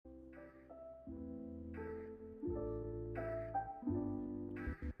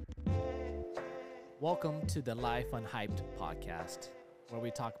Welcome to the Life Unhyped podcast, where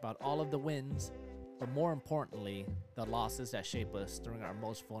we talk about all of the wins, but more importantly, the losses that shape us during our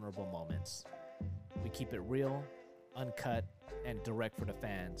most vulnerable moments. We keep it real, uncut, and direct for the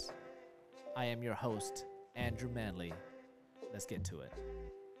fans. I am your host, Andrew Manley. Let's get to it.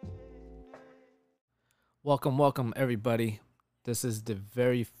 Welcome, everybody. This is the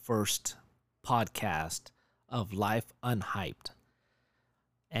very first podcast of Life Unhyped.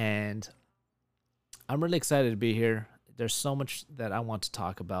 And I'm really excited to be here. There's so much that I want to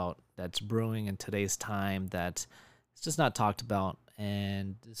talk about that's brewing in today's time that it's just not talked about.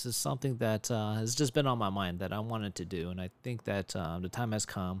 And this is something that has just been on my mind that I wanted to do. And I think that the time has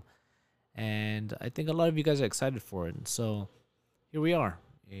come. And I think a lot of you guys are excited for it. And so here we are.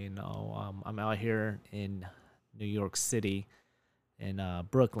 I'm out here in New York City, in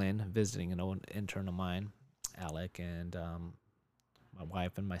Brooklyn, visiting an old intern of mine, Alec, and my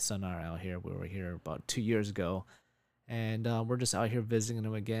wife and my son are out here. We were here about 2 years ago, and we're just out here visiting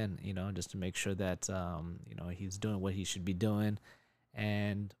him again, just to make sure that, he's doing what he should be doing,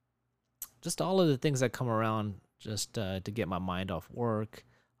 and just all of the things that come around just to get my mind off work,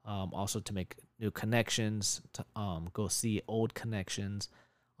 also to make new connections, to go see old connections.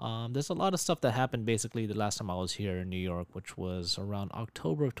 There's a lot of stuff that happened basically the last time I was here in New York, which was around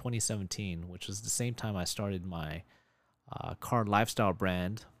October of 2017, which was the same time I started my car lifestyle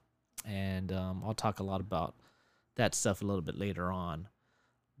brand. And I'll talk a lot about that stuff a little bit later on.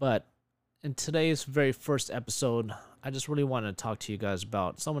 But in today's very first episode, I just really wanted to talk to you guys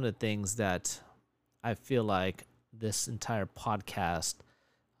about some of the things that I feel like this entire podcast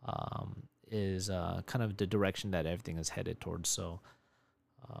is kind of the direction that everything is headed towards. So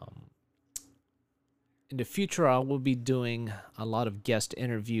in the future, I will be doing a lot of guest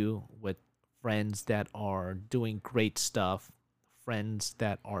interview with friends that are doing great stuff, friends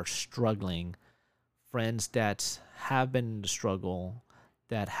that are struggling, friends that have been in the struggle,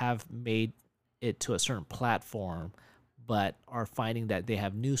 that have made it to a certain platform, but are finding that they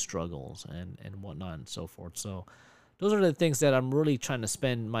have new struggles and whatnot and so forth. So those are the things that I'm really trying to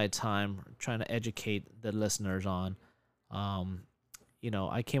spend my time trying to educate the listeners on.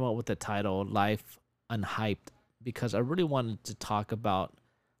 I came up with the title Life Unhyped because I really wanted to talk about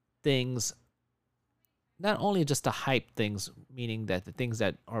things, not only just to hype things, meaning that the things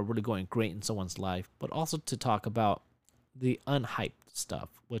that are really going great in someone's life, but also to talk about the unhyped stuff,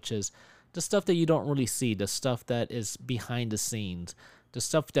 which is the stuff that you don't really see, the stuff that is behind the scenes, the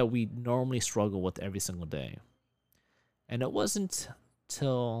stuff that we normally struggle with every single day. And it wasn't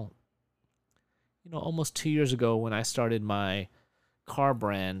till, almost 2 years ago when I started my car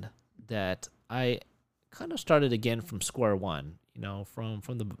brand that I kind of started again from square one,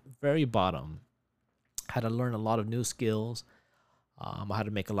 from the very bottom. Had to learn a lot of new skills. I had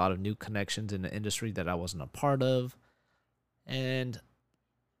to make a lot of new connections in the industry that I wasn't a part of. And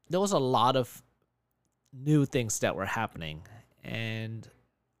there was a lot of new things that were happening. And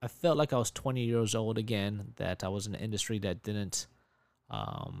I felt like I was 20 years old again, that I was in an industry that didn't,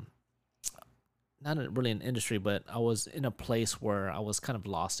 not really an industry, but I was in a place where I was kind of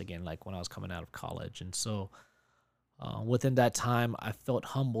lost again, like when I was coming out of college. And so within that time, I felt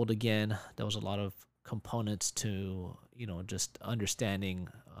humbled again. There was a lot of components to, just understanding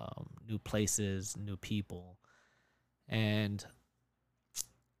new places, new people. And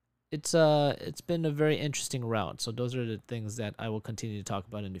it's been a very interesting route. So those are the things that I will continue to talk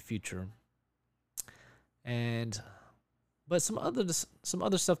about in the future. But some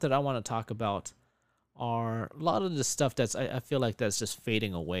other stuff that I want to talk about are a lot of the stuff that's I feel like that's just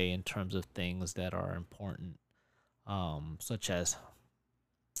fading away in terms of things that are important, such as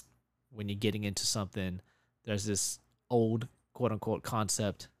when you're getting into something, there's this old quote-unquote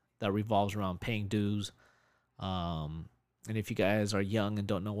concept that revolves around paying dues. And if you guys are young and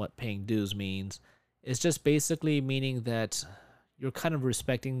don't know what paying dues means, it's just basically meaning that you're kind of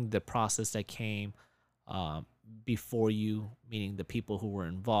respecting the process that came before you, meaning the people who were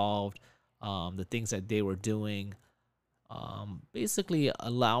involved, the things that they were doing, basically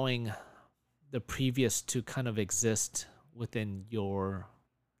allowing the previous to kind of exist within your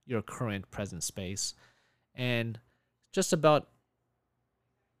current present space, and just about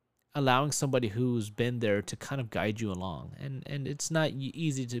allowing somebody who's been there to kind of guide you along. And it's not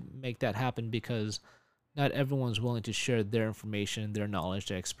easy to make that happen because not everyone's willing to share their information, their knowledge,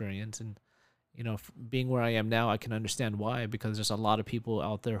 their experience. And being where I am now, I can understand why, because there's a lot of people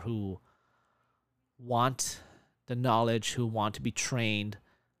out there who want the knowledge, who want to be trained,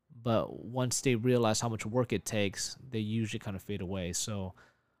 but once they realize how much work it takes, they usually kind of fade away. So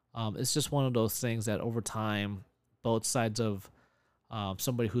it's just one of those things that over time, both sides of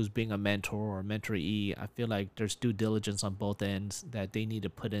somebody who's being a mentor or mentoree, I feel like there's due diligence on both ends that they need to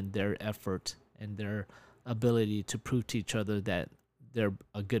put in their effort and their ability to prove to each other that they're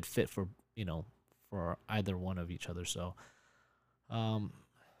a good fit for, for either one of each other. So, um,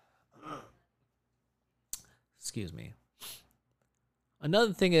 excuse me.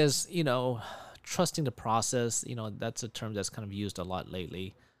 Another thing is, trusting the process. That's a term that's kind of used a lot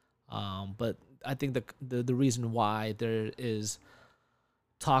lately. But I think the reason why there is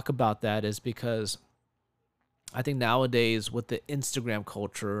talk about that is because I think nowadays with the Instagram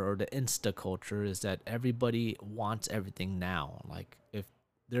culture or the Insta culture is that everybody wants everything now. Like if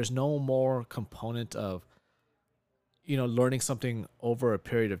there's no more component of learning something over a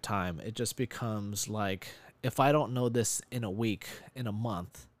period of time, it just becomes like if I don't know this in a week, in a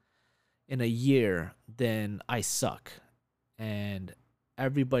month, in a year, then I suck. And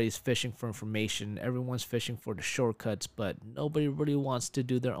everybody's fishing for information. Everyone's fishing for the shortcuts, but nobody really wants to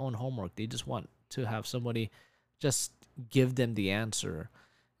do their own homework. They just want to have somebody just give them the answer.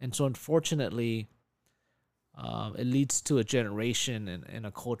 And so, unfortunately, it leads to a generation and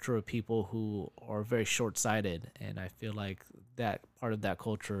a culture of people who are very short sighted. And I feel like that part of that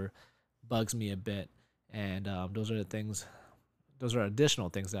culture bugs me a bit. And those are additional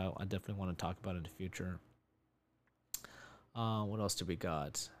things that I definitely want to talk about in the future. What else do we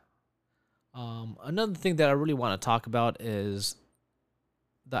got? Another thing that I really want to talk about is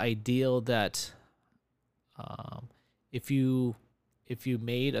the ideal that um, if you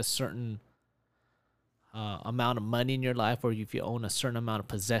made a certain amount of money in your life, or if you own a certain amount of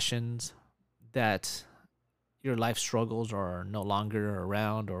possessions, that your life struggles are no longer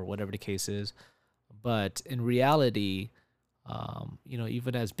around, or whatever the case is. But in reality,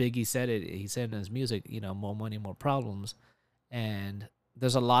 even as Biggie said it, he said in his music, more money, more problems. And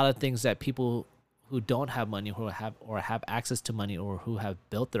there's a lot of things that people who don't have money, who have access to money, or who have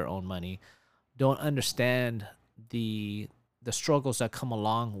built their own money, don't understand the struggles that come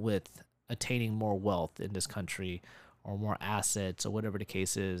along with attaining more wealth in this country, or more assets, or whatever the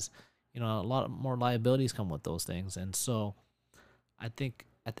case is. A lot more liabilities come with those things. And so I think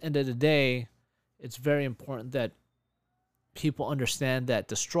at the end of the day, it's very important that people understand that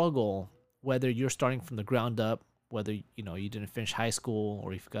the struggle, whether you're starting from the ground up, whether you didn't finish high school,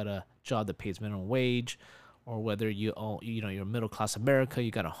 or you've got a job that pays minimum wage, or whether you own, you're middle class America, you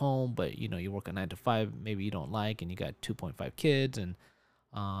got a home, but you work a 9 to 5, maybe you don't like, and you got 2.5 kids, and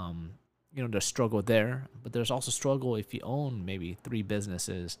there's struggle there. But there's also struggle if you own maybe 3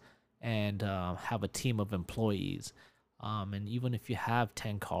 businesses and have a team of employees, and even if you have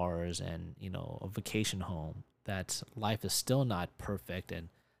 10 cars and a vacation home, that life is still not perfect, and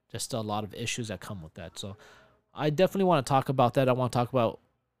there's still a lot of issues that come with that. So I definitely want to talk about that. I want to talk about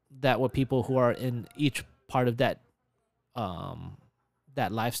that with people who are in each part of that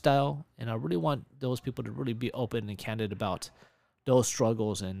lifestyle, and I really want those people to really be open and candid about those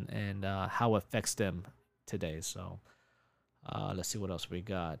struggles and how it affects them today. So let's see what else we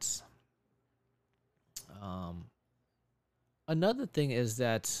got. Um, Another thing is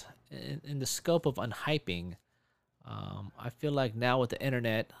that in the scope of unhyping, I feel like now with the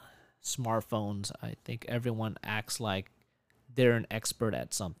internet, smartphones, I think everyone acts like they're an expert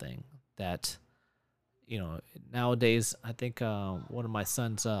at something that, nowadays. I think one of my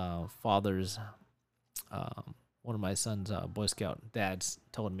son's fathers, one of my son's Boy Scout dads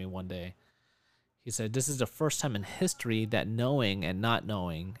told me one day, he said, this is the first time in history that knowing and not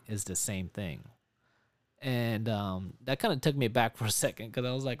knowing is the same thing. And that kind of took me back for a second, because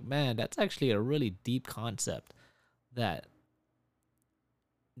I was like, man, that's actually a really deep concept. That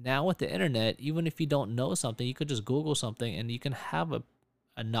now with the internet, even if you don't know something, you could just Google something and you can have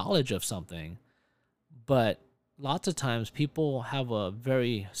a knowledge of something. But lots of times people have a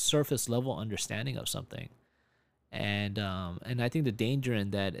very surface level understanding of something. And I think the danger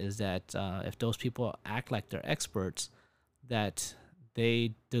in that is that if those people act like they're experts, that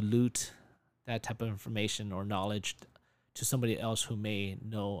they dilute that type of information or knowledge to somebody else who may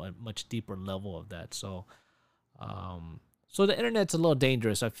know a much deeper level of that. So the internet's a little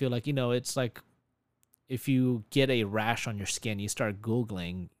dangerous. I feel like, it's like if you get a rash on your skin, you start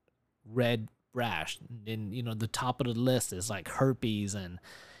Googling red rash, and, the top of the list is like herpes and,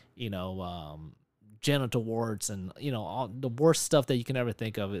 genital warts, and, all the worst stuff that you can ever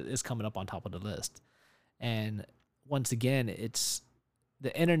think of is coming up on top of the list. And once again,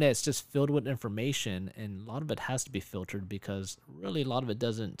 the internet's just filled with information, and a lot of it has to be filtered, because really a lot of it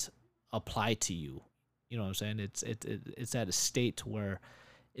doesn't apply to you. You know what I'm saying? It's at a state where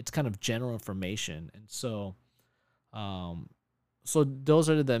it's kind of general information. And so so those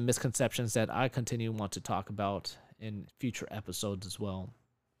are the misconceptions that I continue to want to talk about in future episodes as well.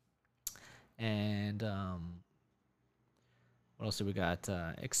 And what else do we got?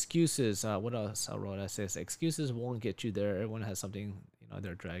 Excuses. What else I wrote? I says excuses won't get you there. Everyone has something,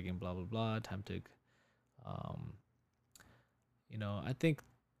 they're dragging. Blah blah blah. Time to, um,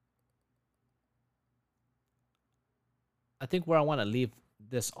 I think where I want to leave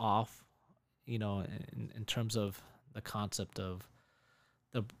this off, in terms of the concept of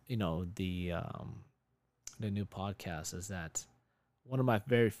the the new podcast, is that one of my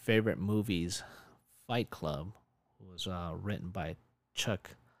very favorite movies, Fight Club, was written by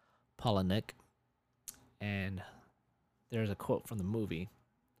Chuck Palahniuk, and there's a quote from the movie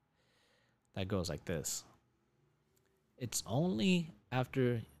that goes like this: "It's only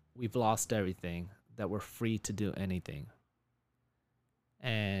after we've lost everything that we're free to do anything."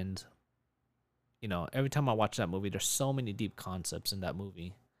 And every time I watch that movie, there's so many deep concepts in that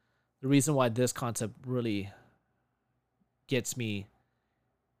movie. The reason why this concept really gets me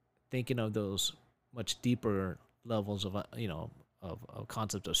thinking of those much deeper levels of of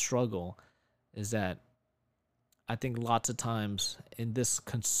concept of struggle is that I think lots of times in this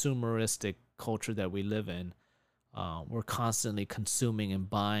consumeristic culture that we live in, we're constantly consuming and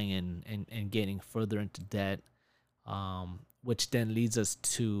buying and getting further into debt, which then leads us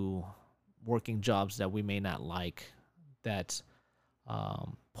to working jobs that we may not like, that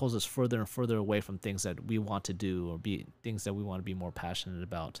pulls us further and further away from things that we want to do or be things that we want to be more passionate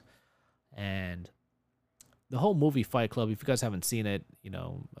about. And the whole movie Fight Club, if you guys haven't seen it,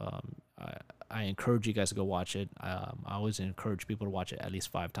 I encourage you guys to go watch it. I always encourage people to watch it at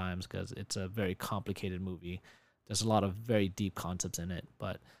least 5 times because it's a very complicated movie. There's a lot of very deep concepts in it,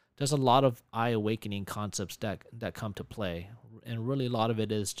 but there's a lot of eye-awakening concepts that come to play. And really a lot of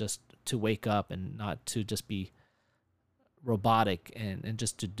it is just to wake up and not to just be robotic and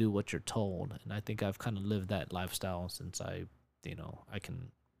just to do what you're told. And I think I've kind of lived that lifestyle since I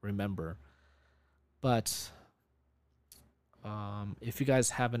can remember. But if you guys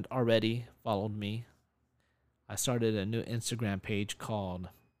haven't already followed me, I started a new Instagram page called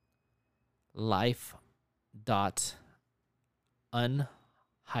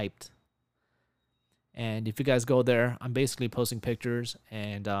life.unhyped. And if you guys go there, I'm basically posting pictures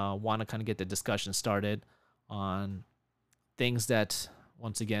and want to kind of get the discussion started on things that,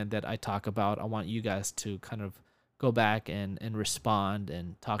 once again, that I talk about. I want you guys to kind of go back and respond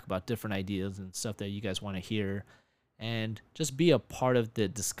and talk about different ideas and stuff that you guys want to hear and just be a part of the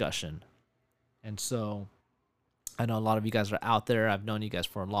discussion. And so I know a lot of you guys are out there. I've known you guys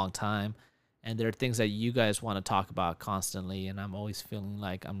for a long time, and there are things that you guys want to talk about constantly, and I'm always feeling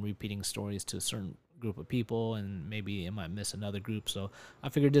like I'm repeating stories to a certain group of people, and maybe I might miss another group. So I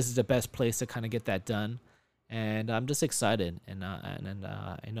figured this is the best place to kind of get that done, and I'm just excited, and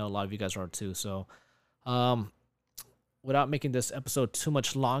I know a lot of you guys are too. So without making this episode too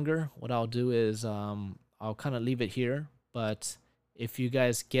much longer, what I'll do is I'll kind of leave it here. But if you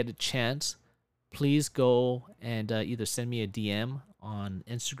guys get a chance, please go and either send me a DM on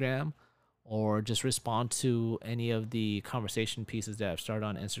Instagram or just respond to any of the conversation pieces that I've started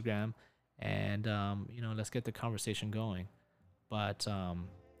on Instagram. And, let's get the conversation going. But I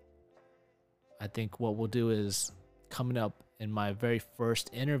think what we'll do is, coming up in my very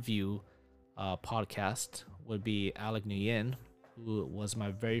first interview podcast would be Alec Nguyen, who was my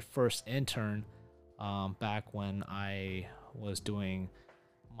very first intern back when I was doing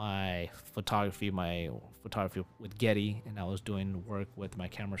my photography with Getty, and I was doing work with my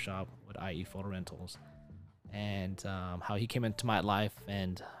camera shop with IE Photo Rentals, and how he came into my life,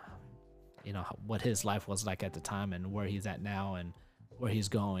 and what his life was like at the time, and where he's at now, and where he's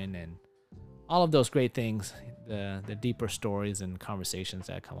going, and all of those great things, the deeper stories and conversations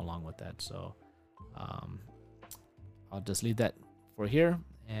that come along with that. So I'll just leave that for here,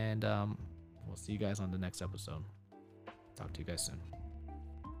 and we'll see you guys on the next episode. Talk to you guys soon.